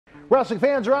Wrestling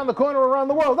fans around the corner, around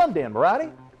the world, I'm Dan Marty.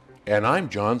 And I'm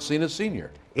John Cena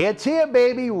Sr. It's here,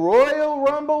 baby. Royal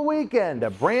Rumble weekend. A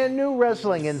brand new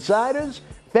Wrestling Insiders.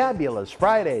 Fabulous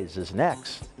Fridays is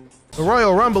next. The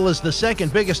Royal Rumble is the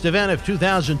second biggest event of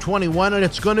 2021, and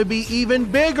it's going to be even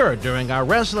bigger. During our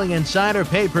Wrestling Insider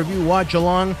pay-per-view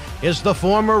watch-along is the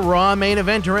former Raw main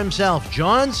eventer himself.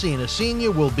 John Cena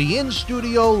Sr. will be in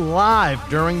studio live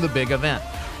during the big event.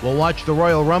 We'll watch the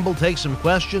Royal Rumble, take some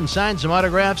questions, sign some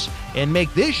autographs, and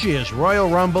make this year's Royal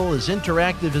Rumble as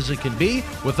interactive as it can be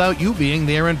without you being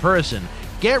there in person.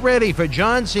 Get ready for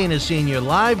John Cena Sr.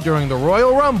 live during the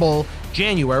Royal Rumble,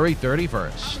 January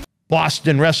 31st.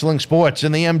 Boston wrestling sports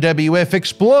and the MWF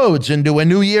explodes into a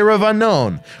new year of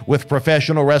unknown with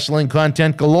professional wrestling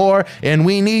content galore, and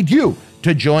we need you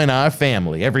to join our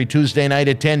family. Every Tuesday night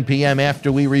at 10 p.m.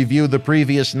 after we review the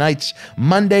previous night's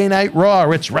Monday Night Raw,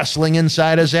 it's Wrestling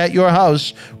Insiders at your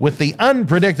house with the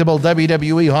unpredictable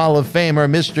WWE Hall of Famer,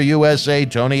 Mr. USA,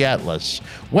 Tony Atlas.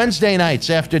 Wednesday nights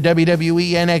after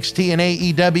WWE, NXT, and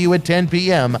AEW at 10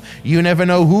 p.m., you never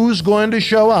know who's going to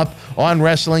show up on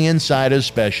Wrestling Insiders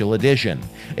Special Edition.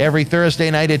 Every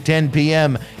Thursday night at 10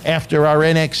 p.m. after our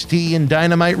NXT and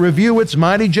Dynamite review, it's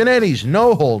Marty Jannetty's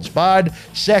No Holds Barred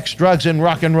Sex, Drugs, and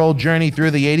Rock and Roll journey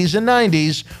through the 80s and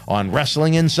 90s on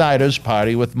Wrestling Insiders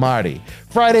Party with Marty.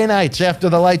 Friday nights after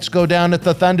the lights go down at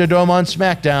the Thunderdome on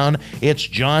SmackDown, it's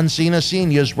John Cena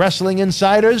Sr.'s Wrestling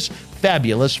Insiders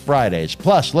Fabulous Fridays.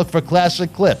 Plus, look for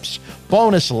classic clips,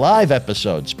 bonus live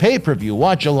episodes, pay-per-view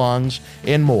watch-alongs,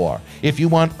 and more. If you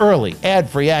want early,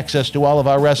 ad-free access to all of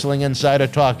our Wrestling Insider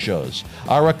talk shows,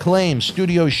 our acclaimed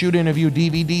studio shoot interview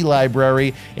DVD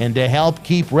library, and to help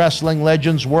keep wrestling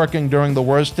legends working during the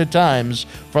worst of times,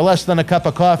 for less than a cup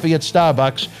of coffee at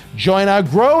Starbucks, join our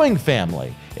growing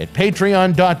family at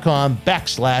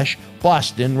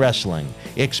patreon.com/Boston Wrestling.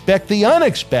 Expect the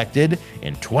unexpected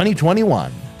in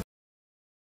 2021.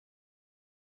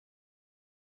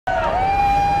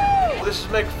 This is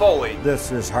Mick Foley.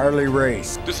 This is Harley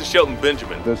Race. This is Shelton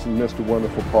Benjamin. This is Mr.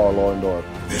 Wonderful Paul Orndorff.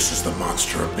 This is the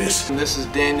Monster Abyss. And this is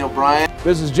Daniel Bryan.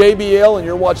 This is JBL, and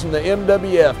you're watching the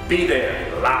MWF. Be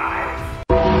there live.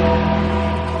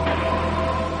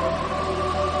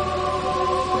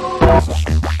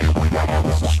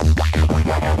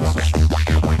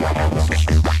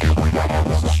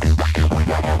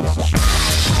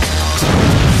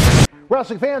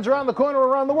 Wrestling fans around the corner,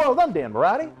 around the world, I'm Dan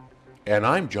Marty. And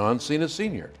I'm John Cena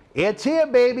Sr. It's here,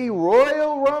 baby.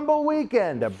 Royal Rumble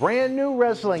weekend. A brand new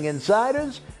Wrestling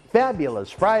Insiders. Fabulous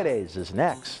Fridays is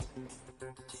next.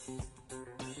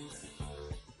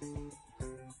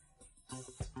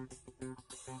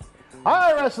 All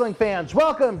right, wrestling fans,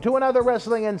 welcome to another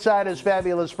Wrestling Insiders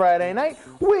Fabulous Friday night.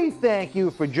 We thank you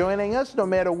for joining us, no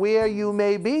matter where you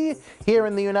may be here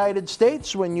in the United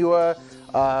States. When your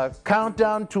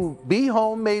countdown to be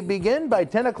home may begin, by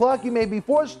 10 o'clock you may be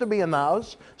forced to be in the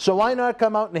house, so why not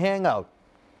come out and hang out?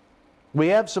 We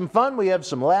have some fun, we have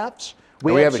some laughs,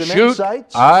 we have some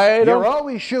insights. You're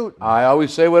always shooting. I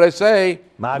always say what I say.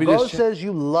 Margot says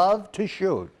you love to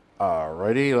shoot.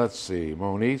 Alrighty, let's see.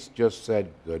 Monique just said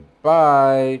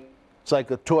goodbye. It's like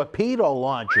a torpedo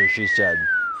launcher, she said.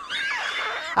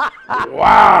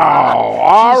 Wow!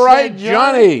 All right,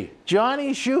 Johnny.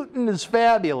 Johnny shooting is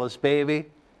fabulous, baby.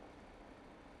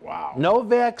 Wow. No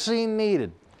vaccine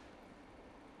needed.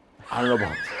 I don't know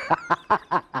about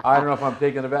I don't know if I'm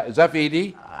taking the vaccine. Is that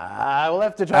VD? We'll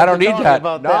have to talk I don't to need Tony that.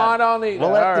 about No, that. I don't need that.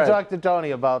 We'll have All to right. talk to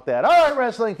Tony about that. All right,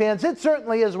 wrestling fans, it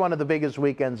certainly is one of the biggest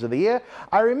weekends of the year.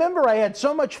 I remember I had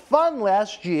so much fun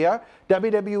last year.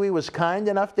 WWE was kind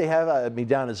enough to have me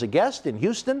down as a guest in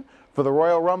Houston for the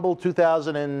Royal Rumble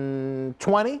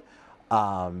 2020.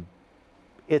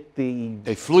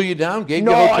 They flew you down, gave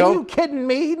No, you a hotel? are you kidding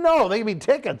me? No, they gave me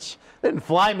tickets. They didn't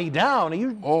fly me down.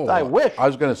 Oh, I wish. I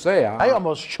was going to say. I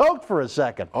almost choked for a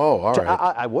second. Oh, all right.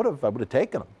 I would have. I would have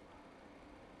taken them.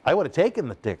 I would have taken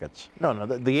the tickets. No,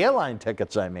 the airline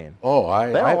tickets, I mean. Oh,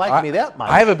 they don't like me that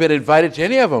much. I haven't been invited to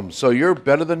any of them, so you're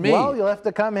better than me. Well, you'll have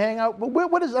to come hang out.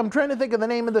 I'm trying to think of the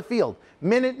name of the field.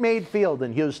 Minute Maid Field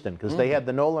in Houston, because they had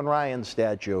the Nolan Ryan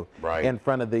statue in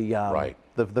front of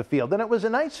the field, and it was a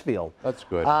nice field. That's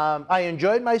good. I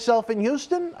enjoyed myself in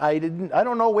Houston. I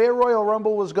don't know where Royal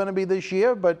Rumble was going to be this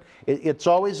year, but it's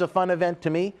always a fun event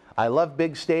to me. I love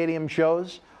big stadium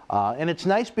shows. And it's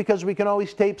nice because we can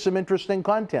always tape some interesting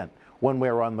content when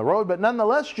we're on the road. But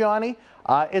nonetheless, Johnny,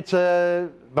 the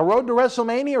road to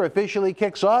WrestleMania officially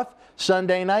kicks off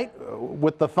Sunday night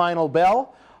with the final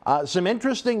bell. Some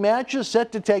interesting matches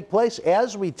set to take place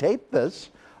as we tape this.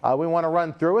 We want to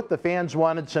run through it. The fans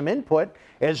wanted some input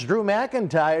as Drew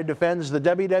McIntyre defends the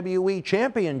WWE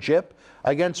Championship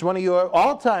against one of your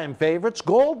all-time favorites,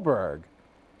 Goldberg.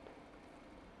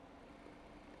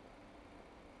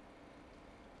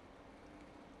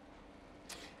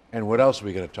 And what else are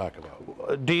we going to talk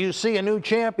about? Do you see a new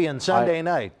champion Sunday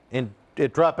night at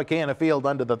Tropicana Field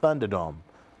under the Thunderdome?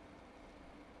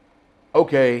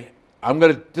 Okay,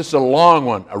 this is a long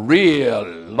one, a real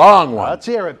long one. Let's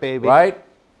hear it, baby. Right?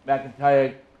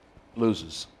 McIntyre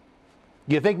loses.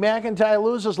 You think McIntyre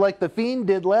loses like The Fiend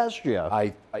did last year?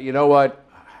 You know what?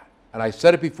 And I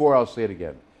said it before, I'll say it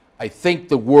again. I think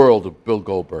the world of Bill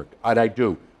Goldberg. And I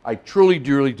do. I truly,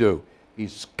 truly do.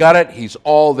 He's got it. He's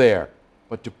all there.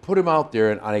 But to put him out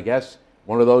there, and I guess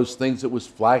one of those things that was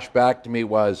flashback to me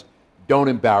was, don't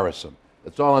embarrass him.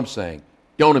 That's all I'm saying.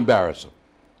 Don't embarrass him.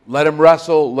 Let him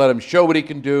wrestle. Let him show what he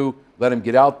can do. Let him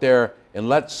get out there, and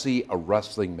let's see a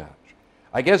wrestling match.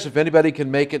 I guess if anybody can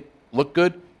make it look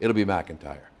good, it'll be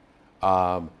McIntyre.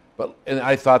 And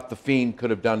I thought The Fiend could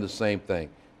have done the same thing.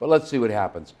 But let's see what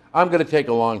happens. I'm going to take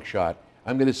a long shot.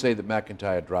 I'm going to say that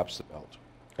McIntyre drops the belt.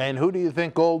 And who do you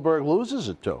think Goldberg loses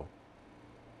it to?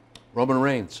 Roman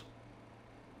Reigns.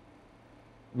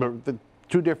 The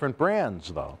two different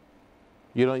brands, though.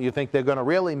 You think they're going to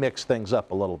really mix things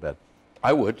up a little bit?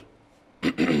 I would.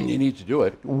 You need to do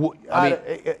it.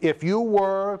 If you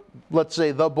were, let's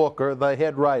say, the booker, the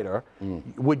head writer,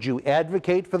 would you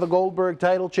advocate for the Goldberg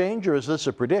title change, or is this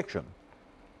a prediction?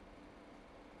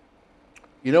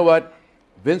 You know what?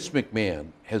 Vince McMahon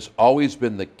has always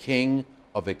been the king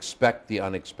of expect the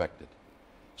unexpected.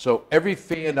 So every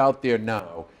fan out there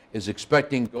now is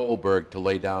expecting Goldberg to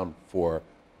lay down for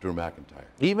Drew McIntyre.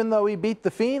 Even though he beat The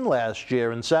Fiend last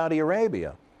year in Saudi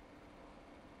Arabia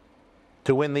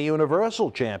to win the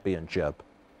Universal Championship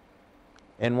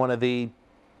in one of the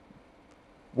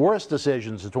worst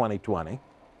decisions of 2020,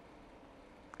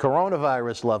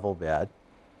 coronavirus level bad.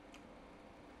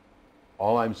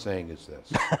 All I'm saying is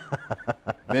this.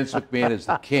 Vince McMahon is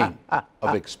the king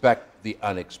of expect the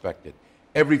unexpected.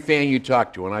 Every fan you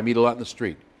talk to, and I meet a lot in the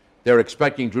street, they're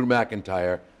expecting Drew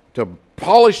McIntyre to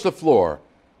polish the floor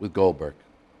with Goldberg.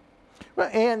 Well,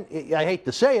 and I hate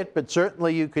to say it, but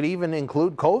certainly you could even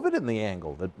include COVID in the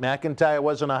angle, that McIntyre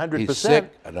wasn't 100%. He's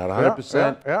sick, not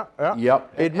 100%. Yeah.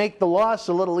 Yep. It'd make the loss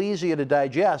a little easier to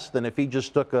digest than if he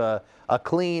just took a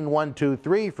clean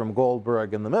 1-2-3 from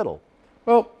Goldberg in the middle.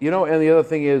 Well, you know, and the other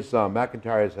thing is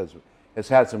McIntyre has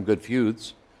had some good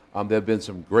feuds. There have been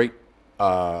some great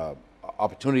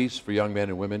opportunities for young men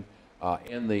and women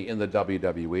in the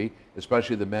WWE,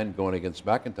 especially the men going against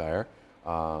McIntyre.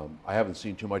 I haven't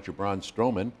seen too much of Braun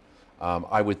Strowman.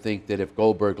 I would think that if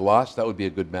Goldberg lost, that would be a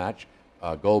good match.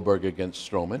 Goldberg against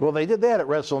Strowman. Well, they did that at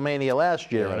WrestleMania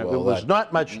last year, and it was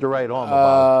not much to write home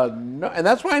about. No, and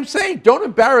that's why I'm saying don't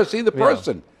embarrass either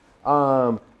person.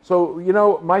 So, you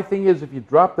know, my thing is if you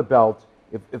drop the belt,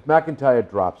 if McIntyre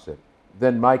drops it,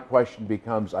 then my question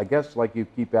becomes, I guess like you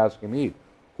keep asking me,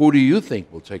 who do you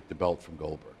think will take the belt from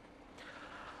Goldberg?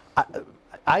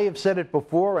 I have said it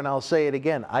before, and I'll say it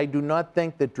again. I do not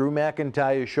think that Drew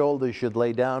McIntyre's shoulders should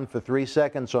lay down for 3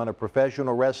 seconds on a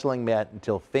professional wrestling mat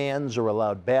until fans are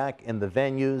allowed back in the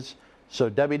venues so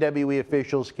WWE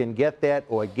officials can get that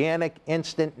organic,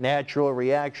 instant, natural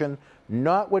reaction,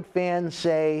 not what fans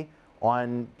say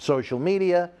on social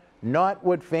media, not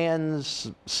what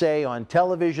fans say on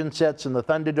television sets in the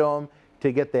Thunderdome,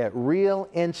 to get that real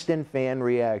instant fan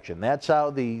reaction. That's how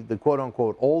the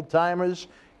quote-unquote old-timers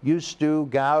used to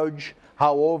gauge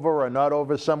how over or not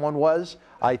over someone was.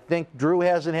 I think Drew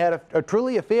hasn't had a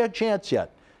truly a fair chance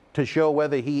yet to show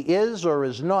whether he is or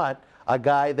is not a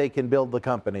guy they can build the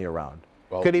company around.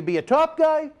 Well, could he be a top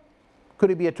guy? Could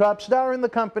he be a top star in the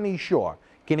company? Sure.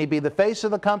 Can he be the face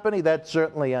of the company? That's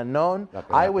certainly unknown.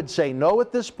 I would say no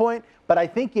at this point, but I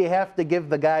think you have to give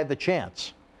the guy the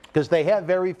chance because they have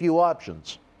very few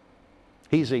options.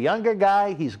 He's a younger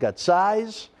guy. He's got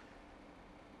size.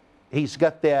 He's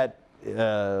got that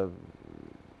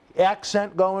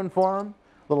accent going for him,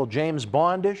 a little James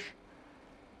Bondish.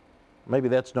 Maybe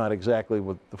that's not exactly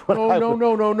what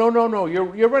No.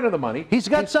 You're right on the money. He's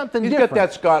got something different.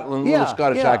 He's got that little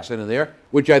Scottish accent in there,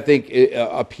 which I think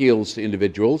appeals to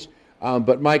individuals.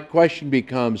 But my question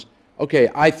becomes, okay,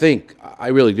 I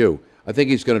really do. I think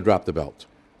he's going to drop the belt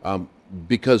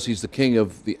because he's the king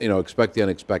of the, expect the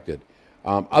unexpected.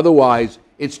 Otherwise,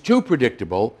 it's too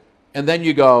predictable, and then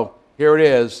you go, here it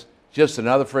is, just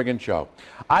another friggin' show.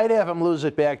 I'd have him lose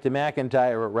it back to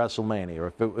McIntyre at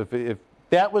WrestleMania. If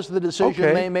that was the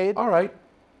decision they made. All right.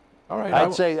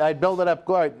 I'd say I'd build it up.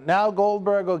 All right, now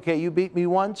Goldberg, okay, you beat me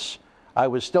once. I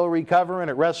was still recovering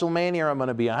at WrestleMania. I'm going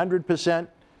to be 100%,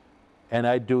 and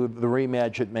I'd do the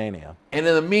rematch at Mania. And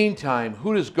in the meantime,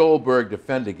 who does Goldberg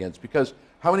defend against? Because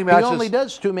How many matches? He only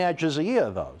does 2 matches a year,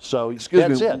 though. So Excuse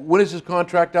that's me. it. When is his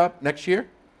contract up? Next year,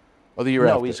 or the year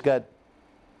after? No, he's got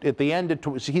at the end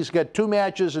of he's got 2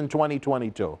 matches in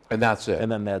 2022, and that's it.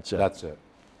 and then that's it. That's it.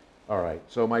 All right.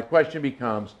 So my question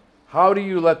becomes, how do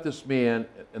you let this man?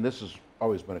 And this has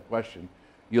always been a question.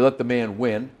 You let the man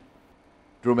win.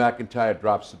 Drew McIntyre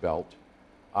drops the belt.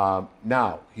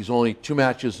 Now he's only 2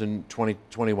 matches in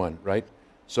 2021, right?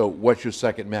 So what's your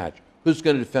second match? Who's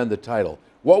going to defend the title?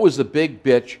 What was the big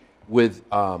bitch with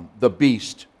the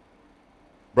Beast,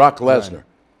 Brock Lesnar? Right.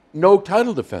 No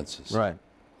title defenses. Right.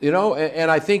 You know,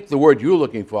 and I think the word you were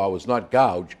looking for was not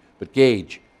gouge, but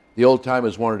gauge. The old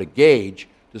timers wanted to gauge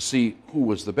to see who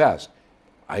was the best.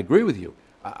 I agree with you.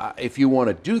 If you want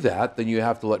to do that, then you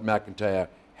have to let McIntyre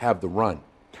have the run.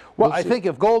 Well, I think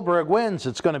if Goldberg wins,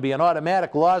 it's going to be an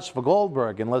automatic loss for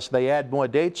Goldberg unless they add more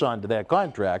dates onto that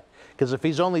contract. Because if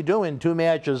he's only doing 2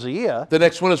 matches a year, the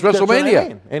next one is that's what I WrestleMania,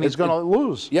 mean, and he's going to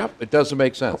lose. Yep, it doesn't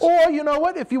make sense. Or, you know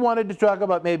what, if you wanted to talk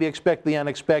about maybe expect the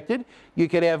unexpected, you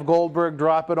could have Goldberg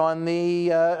drop it on the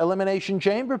Elimination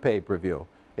Chamber pay-per-view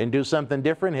and do something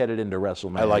different headed into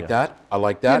WrestleMania. I like that. I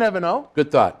like that. You never know.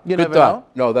 Good thought. You good never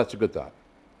thought. know. No, that's a good thought.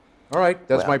 All right,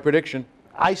 that's my prediction.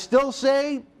 I still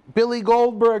say Billy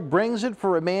Goldberg brings it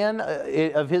for a man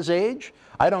of his age.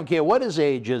 I don't care what his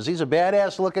age is. He's a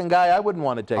badass-looking guy. I wouldn't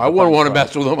want to take. I wouldn't want to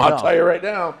mess with him. I'll tell you right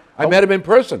now. I met him in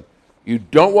person. You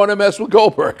don't want to mess with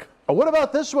Goldberg. What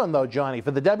about this one, though, Johnny?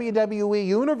 For the WWE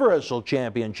Universal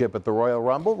Championship at the Royal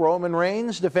Rumble, Roman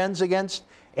Reigns defends against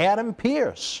Adam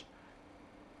Pearce.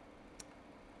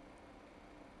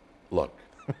 Look,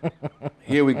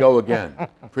 here we go again.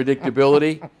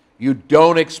 Predictability. You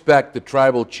don't expect the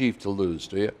tribal chief to lose,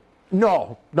 do you?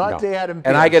 No, not to Adam Pearce.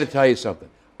 And I got to tell you something.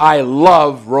 I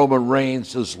love Roman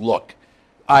Reigns' look.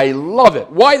 I love it.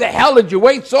 Why the hell did you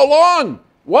wait so long?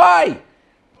 Why?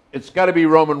 It's got to be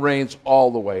Roman Reigns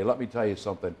all the way. Let me tell you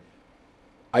something.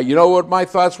 You know what my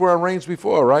thoughts were on Reigns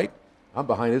before, right? I'm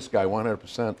behind this guy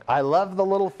 100%. I love the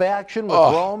little faction with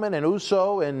Roman and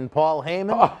Uso and Paul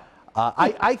Heyman.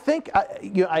 I think,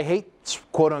 I hate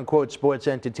quote-unquote sports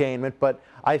entertainment, but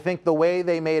I think the way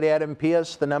they made Adam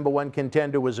Pearce the #1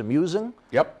 contender was amusing.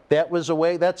 Yep. That was a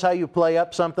way, that's how you play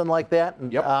up something like that.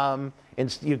 Yep.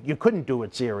 And you couldn't do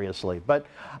it seriously. But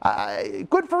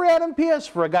good for Adam Pearce,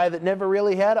 for a guy that never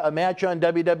really had a match on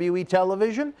WWE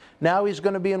television. Now he's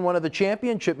going to be in one of the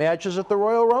championship matches at the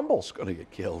Royal Rumble. He's going to get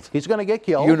killed. He's going to get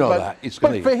killed. You know that.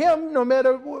 But for him, no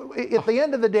matter, at the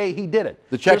end of the day, he did it.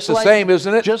 The check's the same,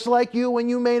 isn't it? Just like you when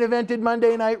you main evented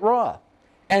Monday Night Raw.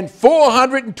 And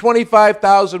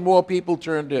 425,000 more people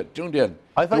tuned in to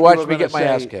watch me get my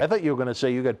ass kicked. I thought you were going to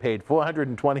say you got paid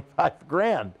 $425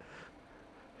 grand.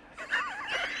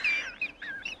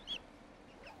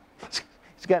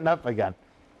 He's getting up again.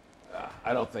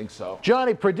 I don't think so.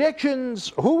 Johnny,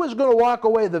 predictions. Who is going to walk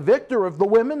away the victor of the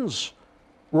women's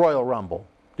Royal Rumble?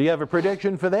 Do you have a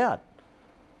prediction for that?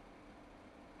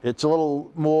 It's a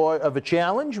little more of a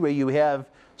challenge where you have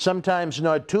sometimes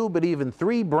not 2, but even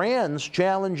 3 brands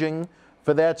challenging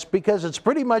for that, because it's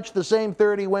pretty much the same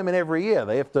 30 women every year.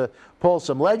 They have to pull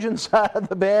some legends out of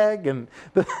the bag, and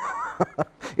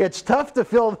it's tough to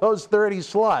fill those 30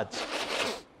 slots.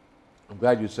 I'm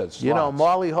glad you said slots. You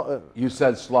know, you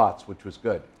said slots, which was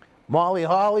good. Molly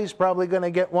Holly's probably going to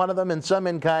get one of them in some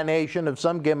incarnation of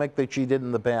some gimmick that she did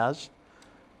in the past.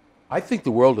 I think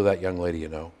the world of that young lady, you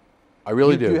know. I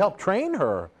really do. You helped train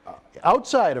her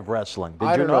outside of wrestling, did you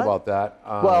not? I don't know about that.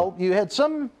 Well, you had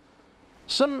some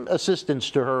assistance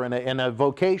to her in a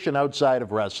vocation outside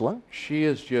of wrestling. She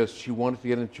is just, she wanted to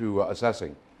get into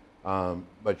assessing.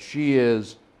 But she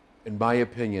is, in my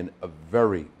opinion, a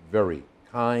very, very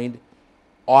kind,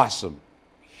 awesome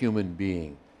human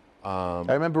being. I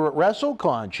remember at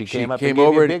WrestleCon, she came up and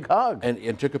over gave you a big hug.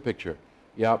 And took a picture.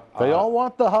 Yep. They all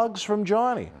want the hugs from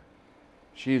Johnny.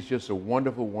 She's just a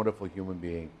wonderful, wonderful human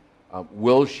being.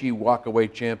 Will she walk away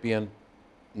champion?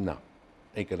 No,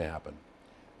 ain't going to happen.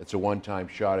 It's a one-time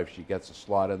shot if she gets a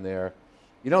slot in there.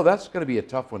 You know, that's going to be a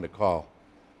tough one to call.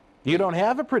 You don't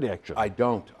have a prediction? I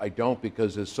don't,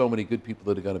 because there's so many good people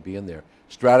that are going to be in there.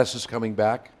 Stratus is coming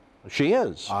back. She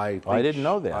is. I didn't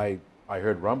know that. I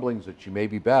heard rumblings that she may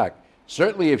be back.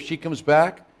 Certainly, if she comes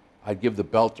back, I'd give the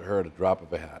belt to her at a drop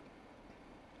of a hat.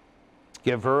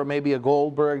 Give her maybe a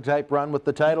Goldberg-type run with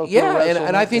the title? Yeah,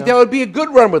 and I think that would be a good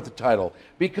run with the title,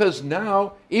 because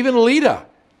now, even Lita,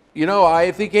 you know,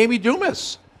 I think Amy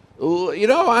Dumas, you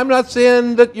know, I'm not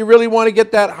saying that you really want to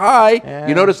get that high. Yeah.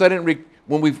 You notice I didn't,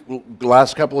 when the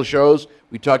last couple of shows,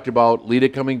 we talked about Lita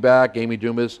coming back, Amy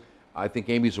Dumas. I think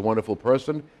Amy's a wonderful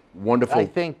person. Wonderful. I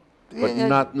think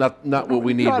but not what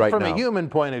we need not right from now. a human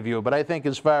point of view, but I think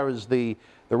as far as the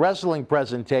wrestling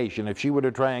presentation, if she were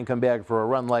to try and come back for a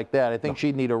run like that, I think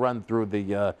she'd need a run through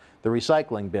the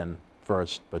recycling bin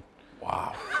first. But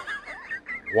Wow.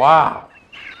 Wow.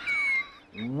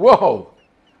 Whoa.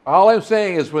 All I'm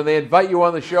saying is when they invite you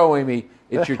on the show, Amy,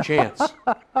 it's your chance.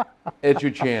 It's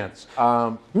your chance.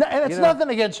 and it's nothing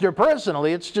against her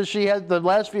personally. It's just she has the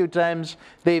last few times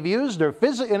they've used her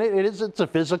and it's a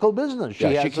physical business.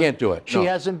 She can't do it. She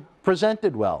hasn't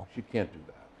presented well. She can't do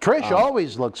that. Trish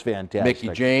always looks fantastic.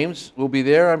 Mickey James will be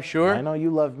there, I'm sure. I know you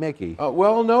love Mickey.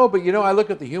 Well, no, but I look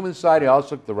at the human side. I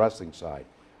also look at the wrestling side.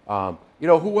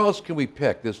 Who else can we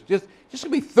pick? There's just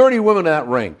gonna be 30 women in that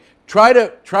ring. Try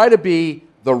to be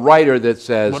the writer that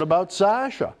says. What about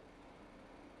Sasha?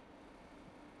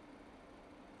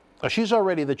 She's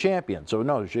already the champion, so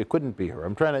no, it couldn't be her.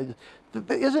 I'm trying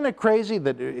to. Isn't it crazy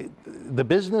that the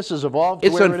business has evolved to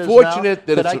It's where it is unfortunate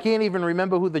now, that I can't even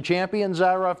remember who the champions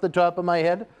are off the top of my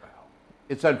head?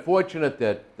 It's unfortunate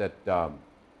that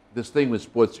this thing with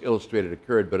Sports Illustrated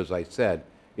occurred, but as I said,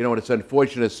 it's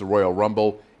unfortunate it's the Royal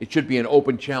Rumble. It should be an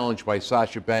open challenge by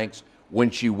Sasha Banks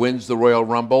when she wins the Royal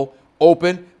Rumble.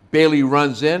 Open. Bayley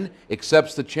runs in,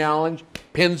 accepts the challenge,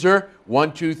 pins her.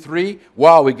 1, 2, 3.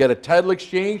 Wow, we got a title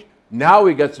exchange. Now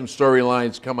we got some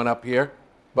storylines coming up here.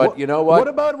 But you know what? What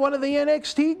about one of the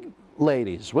NXT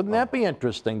ladies? Wouldn't that be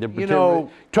interesting?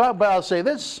 I'll say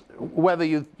this, whether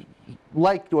you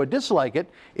like or dislike it,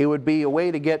 it would be a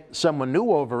way to get someone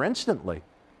new over instantly.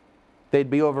 They'd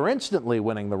be over instantly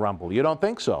winning the Rumble. You don't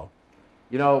think so?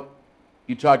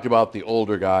 You talked about the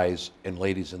older guys and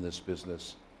ladies in this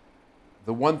business.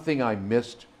 The one thing I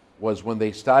missed was when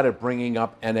they started bringing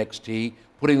up NXT,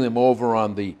 putting them over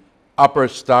on the upper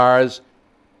stars.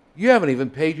 You haven't even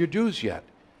paid your dues yet,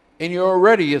 and you're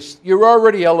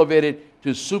already elevated to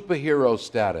superhero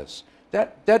status.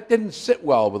 That didn't sit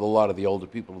well with a lot of the older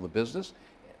people in the business.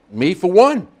 Me for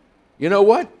one. You know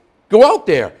what? Go out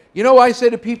there. I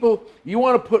say to people, you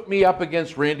want to put me up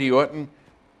against Randy Orton,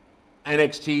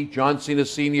 NXT, John Cena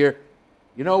Sr.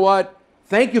 You know what?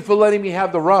 Thank you for letting me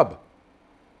have the rub.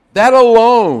 That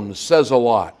alone says a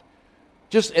lot.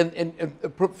 And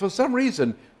for some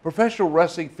reason, professional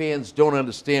wrestling fans don't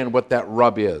understand what that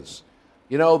rub is.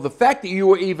 The fact that you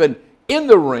were even in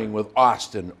the ring with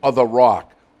Austin or The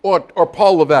Rock or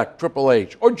Paul Levesque, Triple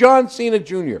H, or John Cena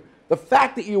Jr., the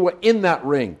fact that you were in that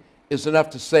ring is enough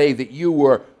to say that you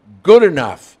were good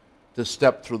enough to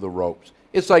step through the ropes.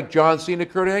 It's like John Cena,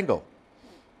 Kurt Angle.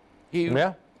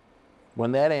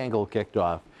 When that angle kicked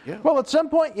off. Yeah. Well, at some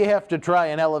point you have to try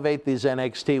and elevate these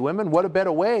NXT women. What a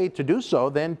better way to do so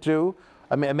than to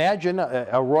imagine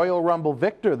a Royal Rumble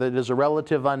victor that is a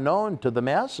relative unknown to the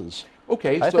masses.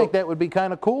 Okay, I think that would be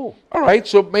kind of cool. All right,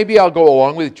 so maybe I'll go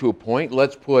along with you to a point.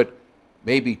 Let's put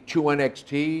maybe 2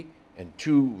 NXT and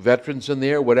 2 veterans in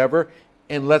there, whatever,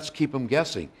 and let's keep them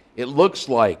guessing. It looks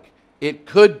like, it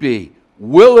could be,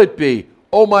 will it be?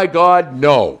 Oh my God,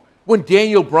 no. When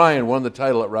Daniel Bryan won the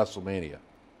title at WrestleMania.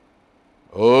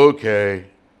 Okay.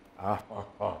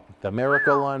 The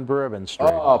Miracle on Bourbon Street.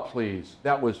 Oh, please.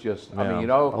 That was just, a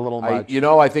little much.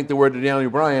 I think the word to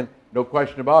Daniel Bryan, no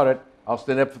question about it. I'll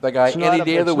stand up for the guy any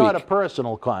day of the week. It's not a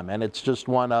personal comment. It's just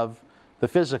one of the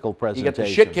physical presentation. He got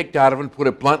the shit kicked out of him, put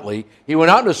it bluntly. He went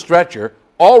out in a stretcher,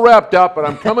 all wrapped up, and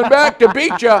I'm coming back to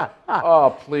beat you.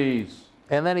 Oh, please.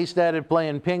 And then he started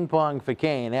playing ping pong for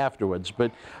Kane afterwards.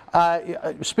 But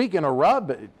speaking of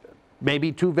rub,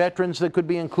 maybe 2 veterans that could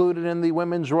be included in the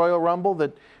Women's Royal Rumble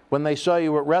that when they saw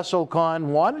you at WrestleCon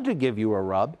wanted to give you a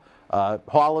rub.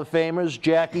 Hall of Famers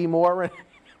Jackie Moore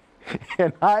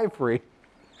and Ivory.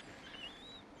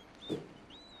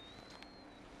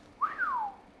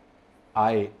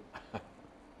 I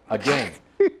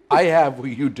have what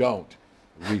you don't.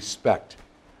 Respect.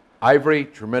 Ivory,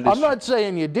 tremendous. I'm not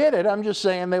saying you did it. I'm just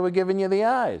saying they were giving you the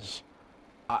eyes.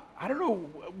 I don't know.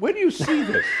 Where do you see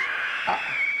this?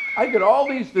 I get all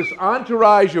this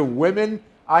entourage of women.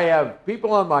 I have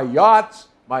people on my yachts,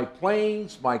 my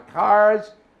planes, my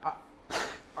cars.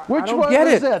 Which one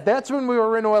was that? That's when we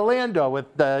were in Orlando with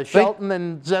Shelton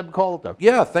and Zeb Coulter.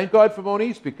 Yeah, thank God for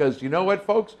Moniz, because you know what,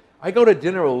 folks? I go to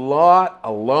dinner a lot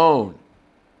alone.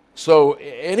 So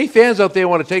any fans out there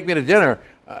want to take me to dinner,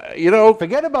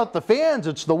 Forget about the fans.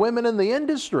 It's the women in the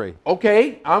industry.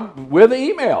 Okay, we're the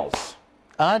emails.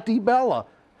 Auntie Bella.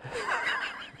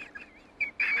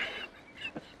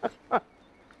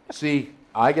 See,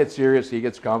 I get serious, he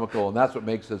gets comical, and that's what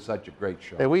makes this such a great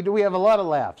show. Hey, we have a lot of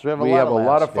laughs. We have a We lot have of a laughs,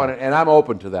 lot of fun, yeah. and I'm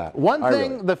open to that. One I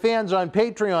thing really- the fans on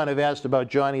Patreon have asked about,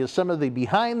 Johnny, is some of the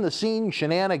behind-the-scenes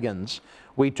shenanigans.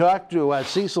 We talked to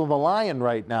Cecil the Lion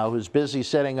right now, who's busy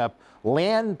setting up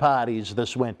LAN parties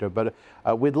this winter. But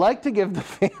we'd like to give the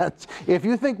fans, if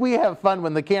you think we have fun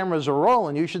when the cameras are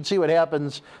rolling, you should see what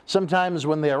happens sometimes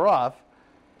when they're off.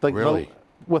 Really?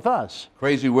 With us.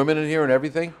 Crazy women in here and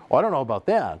everything? Oh, I don't know about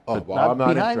that. Oh, but well, I'm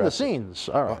not behind the interested. scenes.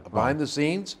 All right. Behind the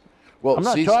scenes? Well, I'm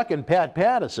not talking Pat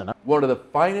Patterson. One of the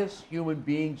finest human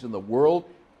beings in the world,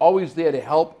 always there to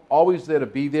help, always there to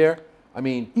be there. I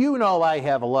mean, You know I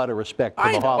have a lot of respect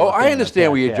for the Hall of I Famer, understand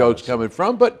Pat where your joke's Patterson. coming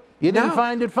from, but You didn't now-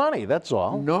 find it funny, that's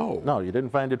all. No. No, you didn't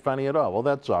find it funny at all. Well,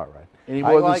 that's all right. any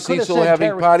more than I could have Cecil said having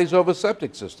Terry- parties over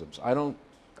septic systems. I don't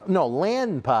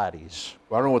LAN parties.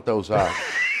 know what those are.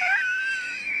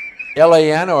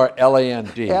 LAN or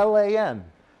LAND? LAN.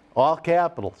 All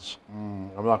capitals.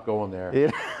 I'm not going there.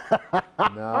 It-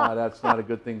 No, that's not a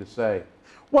good thing to say.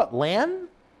 What, LAN?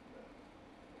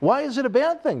 Why is it a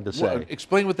bad thing to say? Well,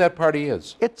 explain what that party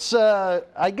is. It's,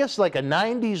 I guess, like a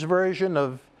 90s version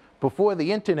of before the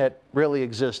internet really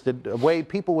existed, a way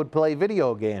people would play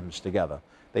video games together.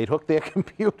 They'd hook their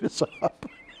computers up.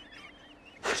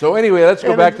 So anyway, let's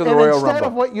go back to the Royal Instead of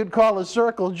Rumble. what you'd call a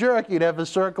circle jerk, you'd have a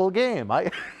circle game.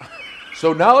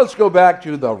 So now let's go back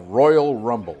to the Royal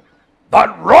Rumble.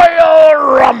 The Royal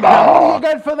Rumble! Now, what do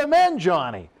you got for the men,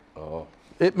 Johnny? Oh.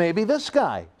 It may be this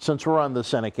guy, since we're on the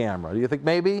center camera. Do you think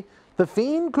maybe the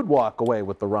Fiend could walk away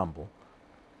with the Rumble?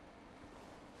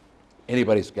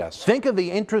 Anybody's guess. Think of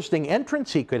the interesting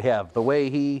entrance he could have, the way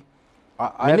he I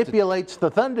have to- manipulates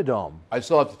the Thunderdome. I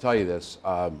still have to tell you this.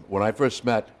 When I first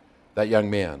met that young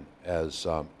man as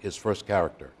his first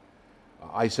character,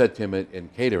 I said to him in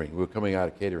catering, we were coming out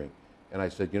of catering, and I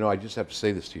said, you know, I just have to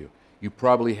say this to you. You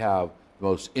probably have the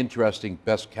most interesting,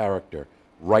 best character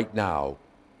right now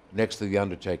next to The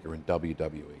Undertaker in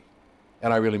WWE.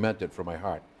 And I really meant it from my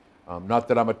heart. Not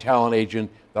that I'm a talent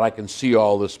agent, that I can see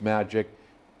all this magic.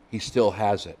 He still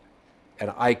has it.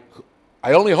 And I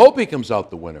only hope he comes out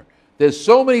the winner. There's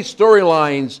so many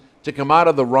storylines to come out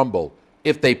of the Rumble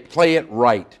if they play it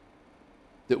right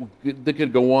that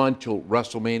could go on till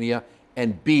WrestleMania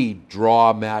and be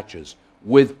draw matches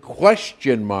with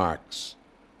question marks.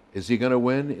 Is he going to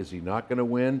win? Is he not going to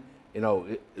win? You know,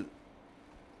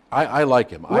 I like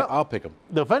him. Well, I'll pick him.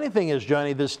 The funny thing is,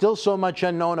 Johnny, there's still so much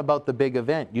unknown about the big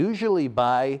event. Usually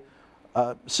by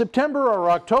September or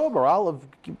October, I'll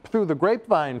have, through the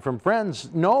grapevine from friends,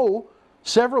 know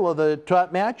several of the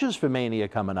top matches for Mania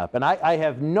coming up. And I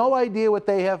have no idea what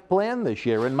they have planned this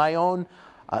year. In my own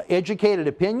educated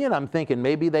opinion, I'm thinking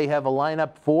maybe they have a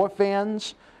lineup for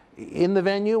fans in the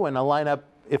venue and a lineup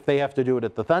if they have to do it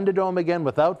at the Thunderdome again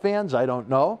without fans. I don't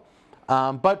know.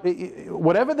 But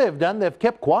whatever they've done, they've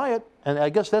kept quiet, and I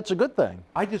guess that's a good thing.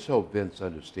 I just hope Vince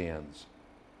understands,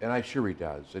 and I'm sure he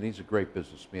does, and he's a great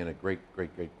businessman, a great,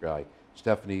 great, great guy.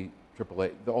 Stephanie, Triple A,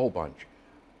 the whole bunch.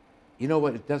 You know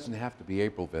what? It doesn't have to be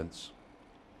April, Vince.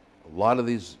 A lot of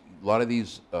these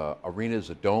arenas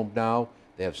are domed now.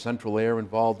 They have central air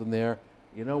involved in there.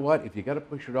 You know what? If you got to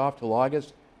push it off till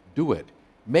August, do it.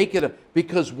 Make it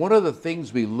because one of the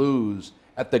things we lose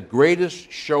at the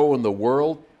greatest show in the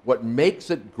world, what makes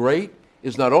it great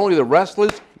is not only the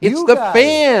wrestlers, it's You the guys.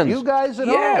 fans. You guys at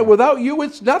Yeah, home. without you,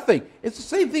 it's nothing. It's the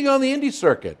same thing on the indie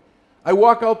circuit. I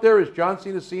walk out there as John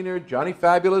Cena Sr., Johnny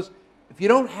Fabulous. If you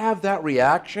don't have that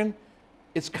reaction,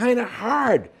 it's kind of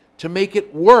hard to make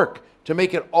it work, to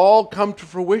make it all come to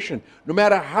fruition. No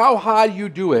matter how hard you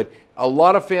do it, a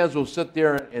lot of fans will sit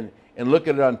there and look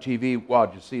at it on TV. Wow,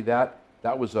 did you see that?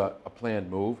 That was a planned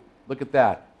move. Look at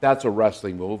that. That's a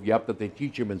wrestling move. Yep, that they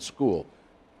teach him in school.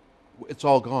 It's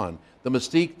all gone. The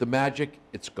mystique, the magic,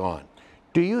 it's gone.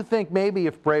 Do you think maybe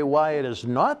if Bray Wyatt is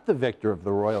not the victor of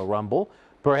the Royal Rumble,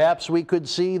 perhaps we could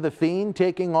see The Fiend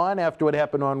taking on, after what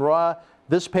happened on Raw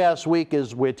this past week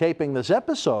as we're taping this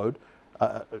episode,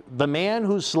 the man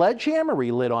whose sledgehammer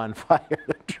he lit on fire,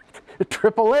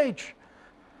 Triple H?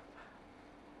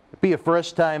 It'd be a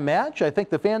first-time match. I think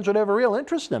the fans would have a real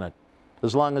interest in it,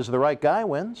 as long as the right guy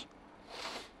wins.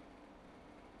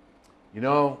 You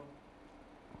know,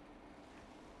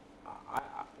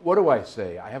 what do I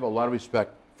say? I have a lot of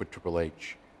respect for Triple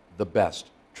H, the best,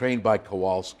 trained by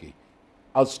Kowalski,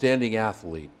 outstanding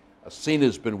athlete.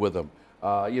 Cena's been with him.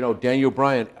 You know, Daniel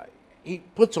Bryan, he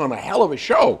puts on a hell of a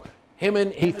show.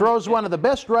 He throws one of the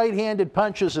best right-handed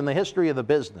punches in the history of the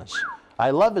business.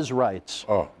 I love his rights.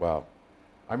 Oh, wow.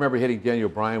 I remember hitting Daniel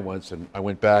Bryan once, and I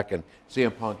went back, and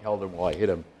CM Punk held him while I hit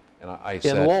him. And I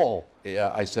said, in Lowell.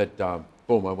 Yeah, I said,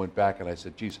 boom, I went back, and I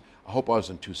said, geez, I hope I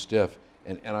wasn't too stiff.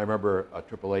 And I remember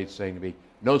Triple H saying to me,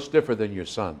 "No stiffer than your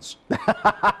sons."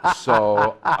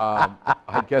 So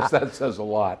I guess that says a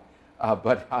lot.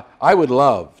 But I would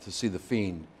love to see The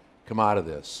Fiend come out of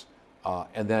this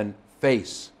and then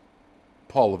face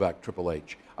Paul Levesque, Triple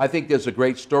H. I think there's a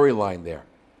great storyline there.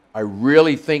 I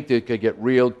really think that it could get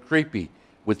real creepy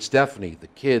with Stephanie, the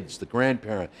kids, the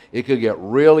grandparent. It could get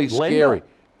really scary.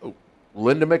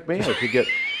 Linda McMahon. It could get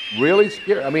really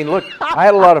scary. I mean, look, I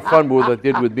had a lot of fun with what it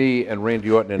did with me and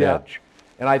Randy Orton and Edge.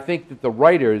 And I think that the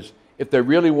writers, if they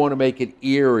really want to make it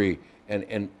eerie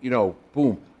and you know,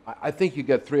 boom, I think you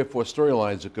get 3 or 4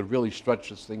 storylines that could really stretch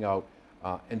this thing out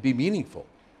and be meaningful.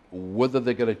 Whether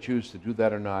they're going to choose to do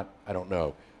that or not, I don't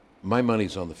know. My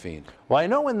money's on The Fiend. Well, I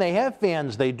know when they have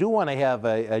fans, they do want to have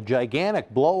a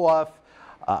gigantic blow-off.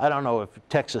 I don't know if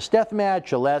Texas Death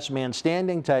Match, a last man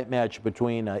standing type match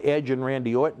between Edge and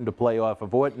Randy Orton to play off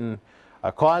of Orton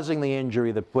causing the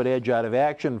injury that put Edge out of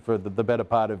action for the better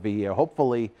part of a year.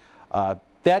 Hopefully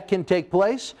that can take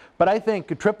place. But I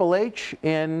think Triple H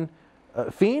and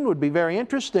Fiend would be very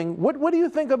interesting. What do you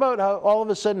think about how all of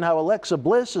a sudden how Alexa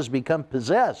Bliss has become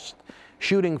possessed,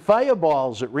 shooting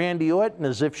fireballs at Randy Orton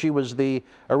as if she was the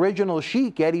original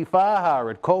Sheik, Eddie Farhar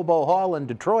at Cobo Hall in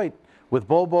Detroit with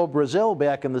Bobo Brazil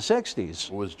back in the 60s.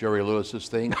 What was Jerry Lewis's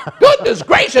thing? Goodness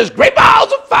gracious, great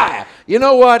balls of fire! You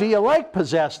know what? Do you like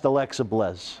possessed Alexa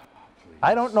Bliss?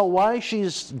 I don't know why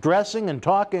she's dressing and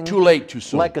talking too late, too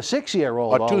soon. Like a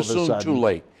 6-year-old all too of a soon, sudden. too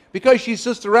late. Because she's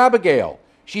Sister Abigail.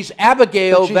 She's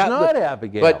Abigail. But she's not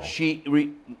Abigail. But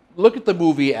look at the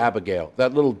movie Abigail,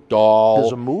 that little doll.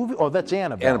 There's a movie? Oh, that's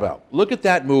Annabelle. Annabelle. Look at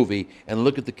that movie and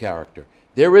look at the character.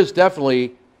 There is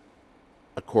definitely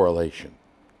a correlation.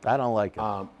 I don't like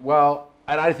it. Well,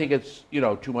 and I think it's, you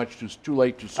know, too much, too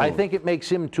late, too soon. I think it makes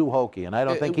him too hokey, and I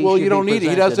don't think he well, should you don't be need it. He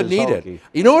presented doesn't as need hokey. it.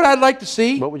 You know what I'd like to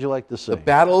see? What would you like to see? The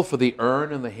battle for the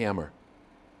urn and the hammer.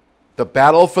 The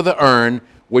battle for the urn,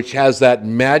 which has that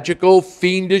magical,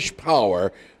 fiendish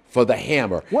power for the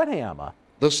hammer. What hammer?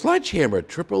 The sledgehammer,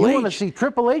 Triple H. You want to see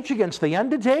Triple H against The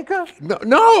Undertaker?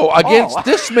 No, against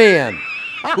this man,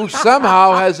 who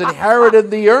somehow has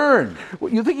inherited the urn.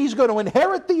 You think he's going to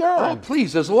inherit the urn? Oh,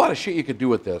 please, there's a lot of shit you could do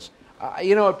with this.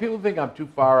 You know, if people think I'm too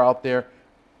far out there,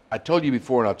 I told you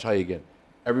before and I'll tell you again,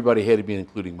 everybody hated me,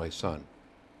 including my son.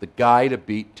 The guy to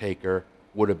beat Taker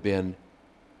would have been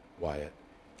Wyatt.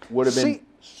 Would have been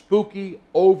spooky,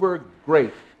 over,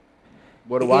 great.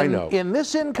 What do I know? In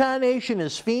this incarnation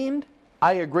as Fiend,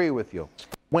 I agree with you.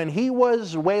 When he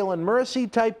was Waylon Mercy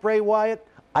type Bray Wyatt,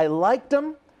 I liked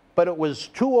him, but it was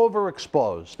too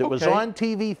overexposed. It was on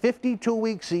TV 52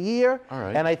 weeks a year,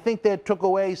 and I think that took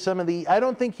away some of the... I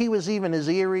don't think he was even as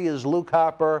eerie as Luke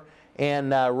Harper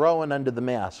and Rowan under the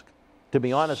mask, to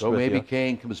be honest with you. So maybe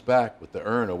Kane comes back with the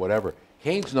urn or whatever.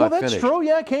 Kane's not finished. That's true,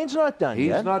 yeah, Kane's not done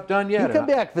yet. He's not done yet. He'll come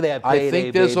back for that payday, I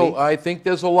think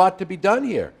there's a lot to be done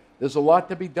here. There's a lot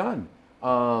to be done.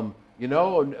 You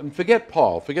know, and forget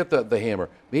Paul, forget the hammer.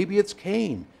 Maybe it's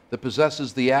Kane that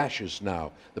possesses the ashes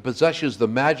now, that possesses the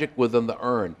magic within the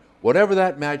urn, whatever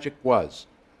that magic was.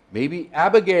 Maybe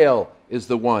Abigail is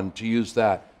the one to use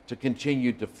that to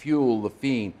continue to fuel the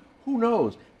Fiend. Who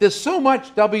knows? There's so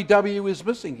much WWE is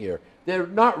missing here. They're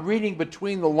not reading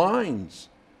between the lines.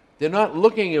 They're not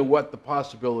looking at what the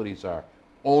possibilities are.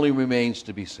 Only remains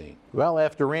to be seen. Well,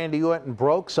 after Randy Orton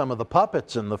broke some of the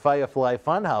puppets in the Firefly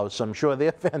Funhouse, I'm sure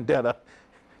their vendetta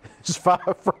is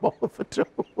far from over, too.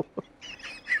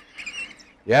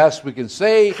 Yes, we can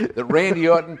say that Randy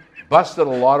Orton busted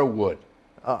a lot of wood.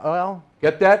 Well...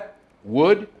 Get that?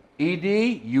 Wood, ED,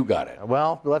 you got it.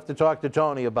 Well, we'll have to talk to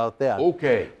Tony about that.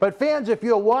 Okay. But fans, if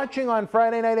you're watching on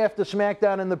Friday night after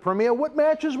SmackDown in the premiere, what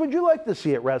matches would you like to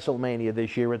see at WrestleMania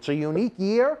this year? It's a unique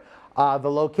year.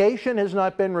 The location has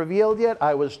not been revealed yet.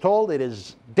 I was told it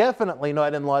is definitely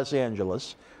not in Los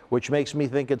Angeles, which makes me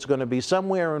think it's going to be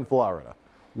somewhere in Florida.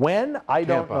 When? I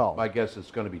don't know. My guess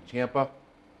is going to be Tampa.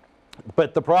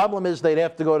 But the problem is they'd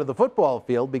have to go to the football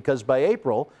field because by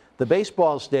April, the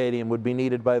baseball stadium would be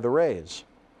needed by the Rays.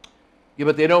 Yeah,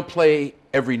 but they don't play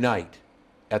every night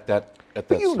at that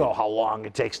But you know how long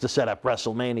it takes to set up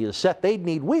WrestleMania's set. They'd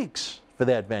need weeks for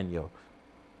that venue.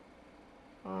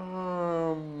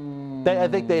 I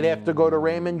think they'd have to go to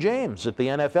Raymond James at the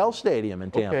NFL Stadium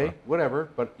in Tampa. Okay, whatever.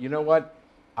 But you know what?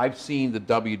 I've seen the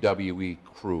WWE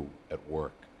crew at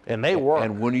work. And they work.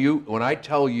 And when I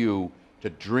tell you to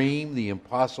dream the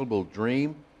impossible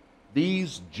dream,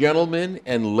 these gentlemen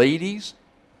and ladies,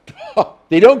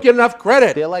 they don't get enough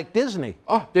credit. They're like Disney.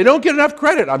 Oh, they don't get enough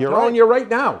credit. I'm telling you right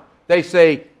now. They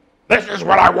say, this is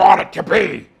what I want it to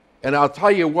be. And I'll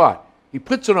tell you what, he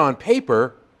puts it on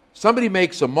paper, somebody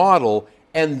makes a model,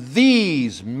 and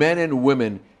these men and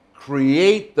women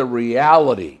Create the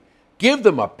reality. Give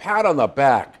them a pat on the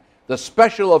back. The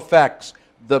special effects,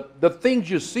 the things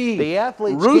you see. The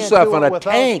athletes Rusev can't do on it a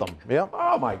without tank. them. Yep.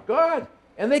 Oh my God!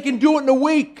 And they can do it in a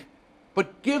week.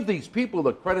 But give these people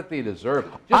the credit they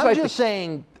deserve. I'm just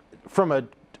saying, from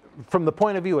the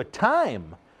point of view of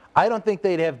time, I don't think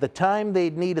they'd have the time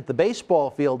they'd need at the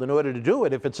baseball field in order to do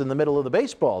it if it's in the middle of the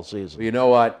baseball season. You know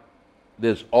what?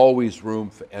 There's always room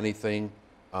for anything.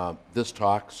 This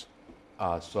talks,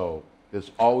 so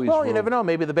there's always room. Well, you never know.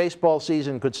 Maybe the baseball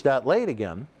season could start late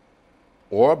again.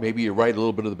 Or maybe you write a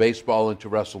little bit of the baseball into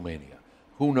WrestleMania.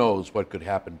 Who knows what could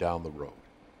happen down the road?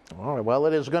 All right, well,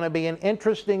 it is going to be an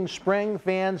interesting spring,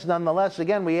 fans. Nonetheless,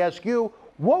 again, we ask you,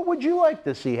 what would you like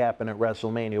to see happen at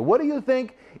WrestleMania? What do you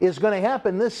think is going to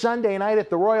happen this Sunday night at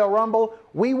the Royal Rumble?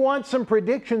 We want some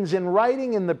predictions in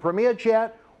writing in the Premier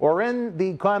Chat or in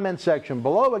the comment section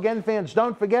below. Again, fans,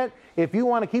 don't forget, if you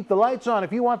want to keep the lights on,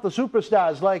 if you want the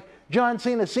superstars like John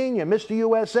Cena Sr., Mr.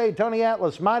 USA, Tony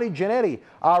Atlas, Marty Jannetty,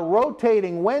 our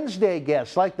rotating Wednesday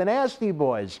guests like the Nasty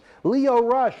Boys, Leo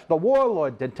Rush, the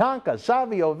Warlord, Tatanka,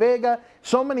 Savio Vega,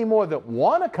 so many more that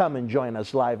want to come and join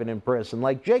us live and in person,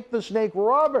 like Jake the Snake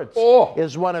Roberts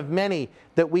is one of many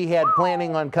that we had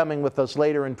planning on coming with us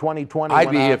later in 2020. I'd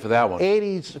be here for that one.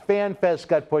 80s Fan Fest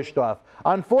got pushed off.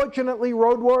 Unfortunately,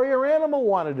 Road Warrior Animal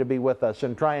wanted to be with us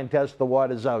and try and test the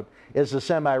waters out as a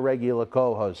semi-regular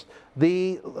co-host.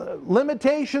 The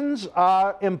limitations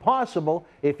are impossible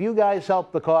if you guys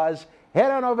help the cause. Head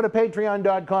on over to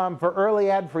patreon.com for early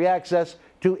ad-free access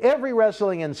to every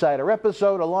Wrestling Insider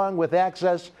episode, along with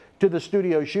access to the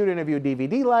Studio Shoot Interview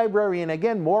DVD library. And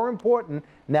again, more important,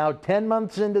 now 10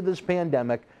 months into this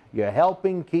pandemic, you're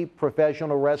helping keep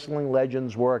professional wrestling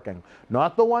legends working.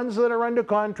 Not the ones that are under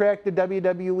contract to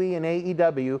WWE and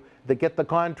AEW that get the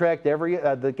contract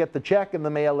that get the check in the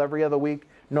mail every other week,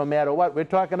 no matter what. We're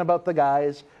talking about the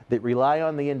guys that rely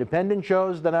on the independent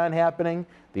shows that aren't happening,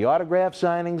 the autograph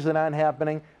signings that aren't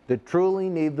happening, that truly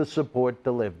need the support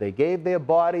to live. They gave their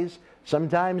bodies.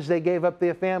 Sometimes they gave up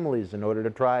their families in order to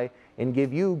try and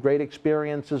give you great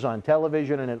experiences on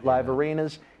television and at live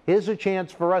arenas. Here's a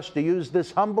chance for us to use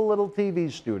this humble little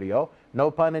TV studio, no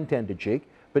pun intended, Cheek,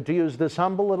 but to use this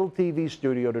humble little TV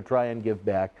studio to try and give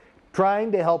back.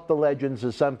 Trying to help the legends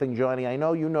is something, Johnny, I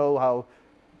know you know how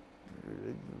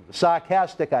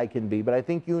sarcastic I can be, but I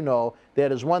think you know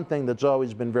that is one thing that's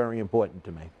always been very important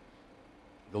to me.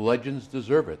 The legends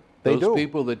deserve it. They Those do.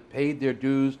 people that paid their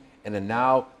dues and are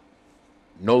now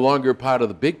no longer part of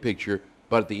the big picture,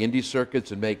 but at the indie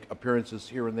circuits and make appearances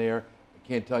here and there. I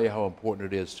can't tell you how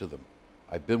important it is to them.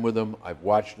 I've been with them, I've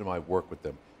watched them, I've worked with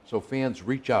them. So fans,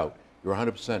 reach out. You're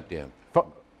 100%, Dan.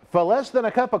 For less than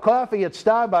a cup of coffee at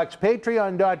Starbucks,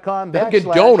 patreon.com They'll get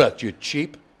donuts, you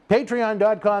cheap.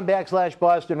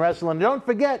 Patreon.com/Boston Wrestling. Don't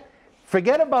forget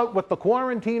about what the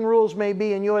quarantine rules may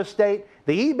be in your state.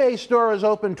 The eBay store is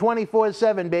open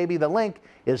 24/7, baby. The link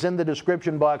is in the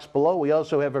description box below. We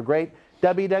also have a great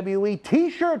WWE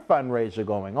T-shirt fundraiser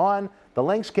going on. The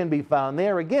links can be found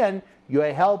there. Again,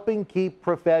 you're helping keep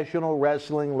professional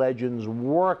wrestling legends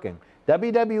working.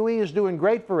 WWE is doing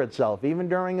great for itself, even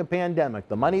during a pandemic.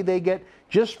 The money they get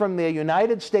just from their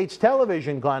United States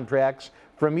television contracts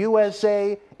from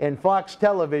USA and Fox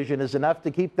Television is enough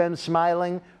to keep them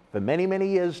smiling for many, many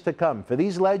years to come. For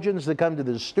these legends that come to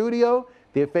the studio,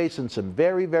 they're facing some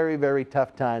very, very, very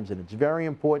tough times, and it's very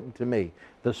important to me.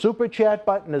 The Super Chat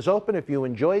button is open if you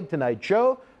enjoyed tonight's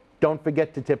show. Don't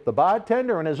forget to tip the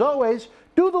bartender, and as always,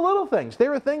 do the little things.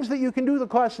 There are things that you can do that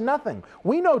cost nothing.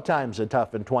 We know times are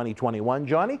tough in 2021,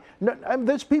 Johnny.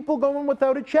 There's people going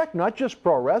without a check, not just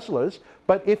pro wrestlers,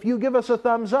 but if you give us a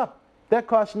thumbs up, that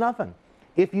costs nothing.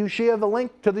 If you share the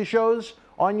link to the shows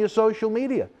on your social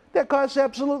media, that costs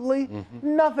absolutely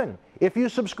nothing. If you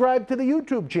subscribe to the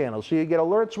YouTube channel so you get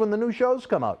alerts when the new shows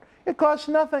come out, it costs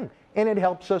nothing, and it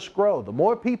helps us grow. The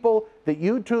more people that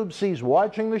YouTube sees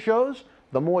watching the shows,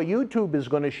 the more YouTube is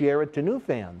going to share it to new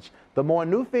fans. The more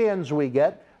new fans we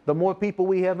get, the more people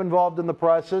we have involved in the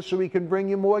process so we can bring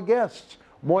you more guests,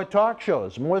 more talk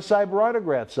shows, more cyber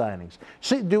autograph signings.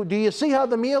 See, do you see how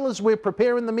the meal is? We're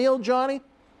preparing the meal, Johnny?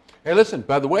 Hey, listen,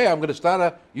 by the way, I'm going to start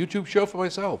a YouTube show for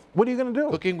myself. What are you going to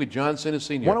do? Cooking with John Cena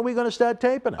Sr. When are we going to start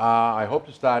taping it? I hope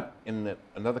to start in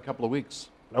another couple of weeks.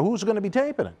 Now, who's going to be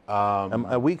taping it?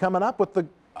 Are we coming up with the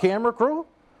camera crew?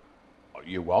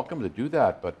 You're welcome to do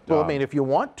that, but Well, I mean, if you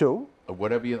want to.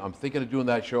 whatever I'm thinking of doing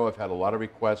that show. I've had a lot of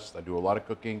requests. I do a lot of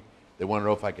cooking. They want to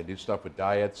know if I can do stuff with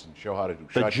diets and show how to do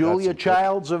The shortcuts Julia and cook.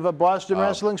 Childs of Boston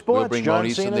Wrestling Sports, We'll bring John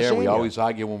Moniz Cena in there. We Sr. always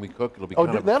argue when we cook. It'll be Oh,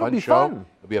 kind of a that'll fun be show. fun.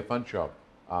 It'll be a fun show.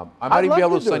 I I'd might even be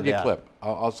love able to to send do you a that. clip.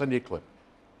 I'll send you a clip.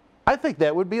 I think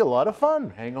that would be a lot of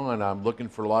fun. Hang on, I'm looking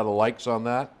for a lot of likes on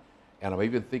that, and I'm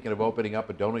even thinking of opening up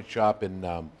a donut shop in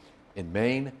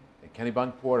Maine, in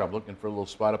Kennebunkport. I'm looking for a little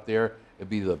spot up there. It'd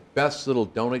be the best little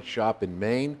donut shop in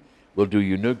Maine. We'll do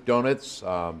unique donuts.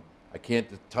 I can't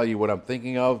tell you what I'm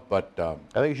thinking of, but I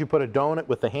think you should put a donut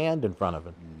with a hand in front of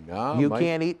it. no, You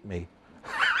can't eat me.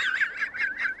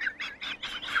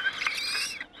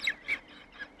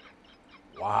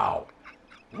 Wow.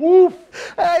 Woof.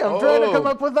 Hey, I'm trying to come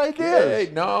up with ideas.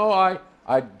 Hey, no,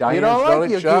 Diane's don't like Donut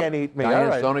you Shop. can't eat me.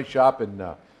 Diane's All right. Donut Shop in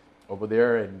over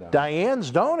there in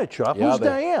Diane's Donut Shop. yeah, Who's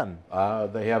Diane?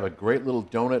 They have a great little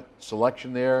donut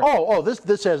selection there. Oh,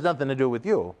 this has nothing to do with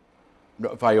you. No,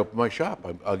 if I open my shop,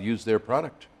 I'll use their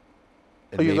product.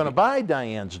 And Oh, you're going to maybe- buy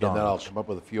Diane's And then I'll Donuts. come up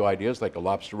with a few ideas, like a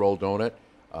lobster roll donut.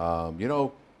 You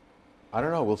know, I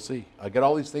don't know. We'll see. I got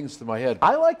all these things to my head.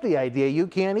 I like the idea you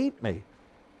can't eat me.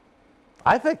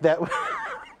 I think that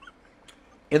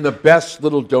In the best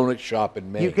little donut shop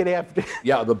in Maine. you could have to.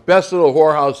 Yeah, the best little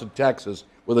whorehouse in Texas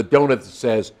with a donut that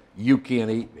says, "You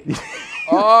can't eat me."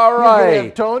 All right.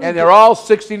 have Tony and they're all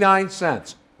 69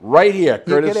 cents. Right here,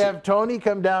 You could courtesy. have Tony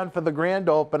come down for the grand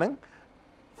opening.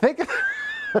 Think,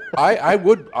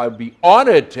 I'd be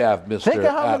honored to have Mr. think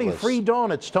of how many Atlas. free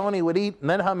donuts Tony would eat, and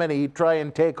then how many he'd try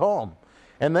and take home.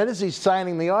 And then as he's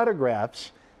signing the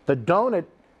autographs, the donut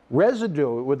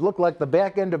residue, it would look like the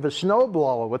back end of a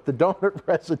snowblower with the donut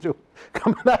residue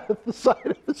coming out of the side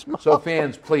of his mouth. So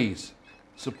fans, please,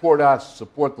 support us,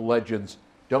 support the legends.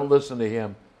 Don't listen to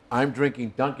him. I'm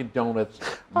drinking Dunkin' Donuts,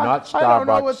 not Starbucks. I don't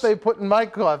know what they put in my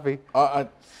coffee.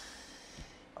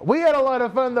 We had a lot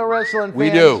of fun, though, wrestling fans. We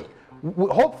do.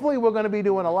 Hopefully, we're going to be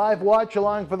doing a live watch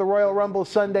along for the Royal Rumble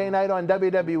Sunday night on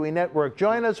WWE Network.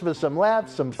 Join us for some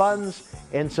laughs, some funs,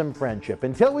 and some friendship.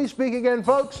 Until we speak again,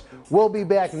 folks, we'll be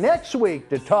back next week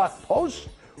to talk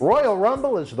post-Royal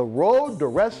Rumble as the road to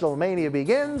WrestleMania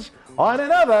begins on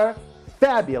another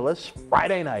fabulous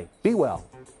Friday night. Be well.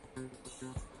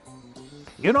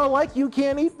 You don't like You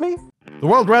Can't Eat Me? The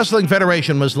World Wrestling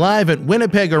Federation was live at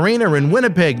Winnipeg Arena in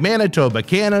Winnipeg, Manitoba,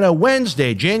 Canada,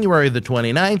 Wednesday, January the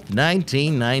 29th,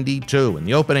 1992. In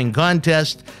the opening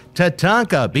contest,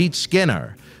 Tatanka beat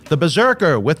Skinner. The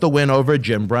Berserker with the win over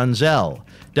Jim Brunzell.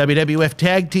 WWF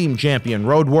Tag Team Champion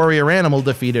Road Warrior Animal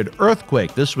defeated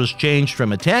Earthquake. This was changed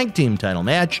from a tag team title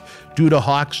match due to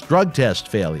Hawk's drug test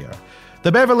failure.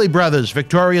 The Beverly Brothers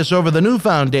victorious over the New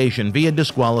Foundation via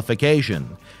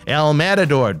disqualification. El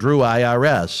Matador drew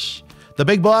IRS. The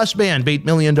Big Boss Man beat $1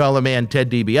 Million Man Ted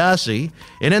DiBiase.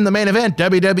 And in the main event,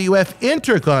 WWF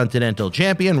Intercontinental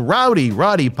Champion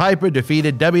Roddy Piper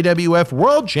defeated WWF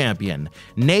World Champion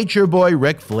Nature Boy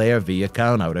Ric Flair via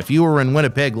countout. If you were in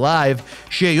Winnipeg live,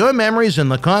 share your memories in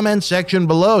the comments section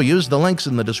below. Use the links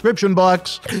in the description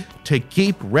box to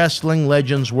keep wrestling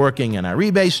legends working in our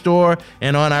eBay store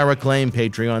and on our acclaimed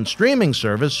Patreon streaming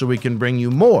service so we can bring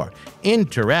you more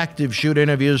interactive shoot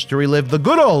interviews to relive the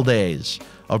good old days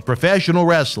of professional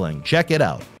wrestling. Check it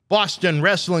out. Boston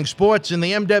Wrestling Sports in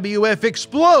the MWF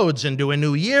explodes into a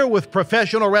new year with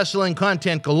professional wrestling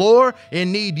content galore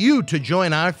and need you to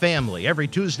join our family. Every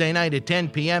Tuesday night at 10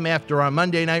 p.m. after our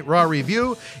Monday Night Raw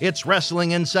review, it's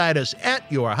Wrestling Insiders at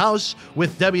your house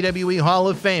with WWE Hall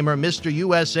of Famer Mr.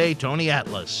 USA Tony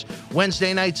Atlas.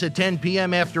 Wednesday nights at 10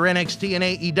 p.m. after NXT and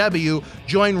AEW,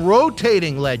 join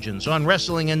rotating legends on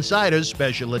Wrestling Insiders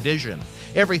Special Edition.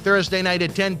 Every Thursday night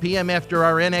at 10 p.m. after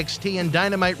our NXT and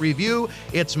Dynamite review,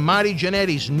 it's Marty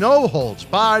Jannetty's No Holds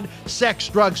Barred Sex,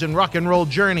 Drugs, and Rock and Roll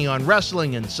Journey on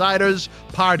Wrestling Insiders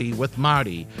Party with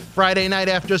Marty. Friday night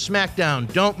after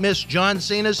SmackDown, don't miss John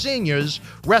Cena Sr.'s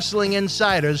Wrestling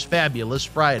Insiders Fabulous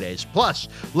Fridays. Plus,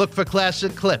 look for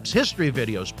classic clips, history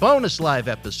videos, bonus live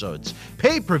episodes,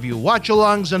 pay-per-view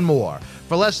watch-alongs, and more.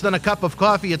 For less than a cup of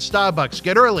coffee at Starbucks,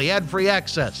 get early ad-free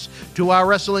access to our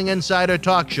Wrestling Insider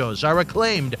talk shows, our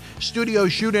acclaimed studio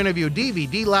shoot interview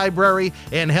DVD library,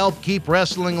 and help keep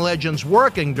wrestling legends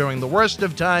working during the worst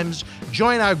of times.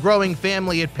 Join our growing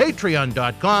family at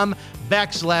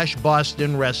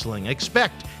patreon.com/Boston Wrestling.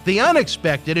 Expect the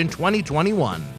unexpected in 2021.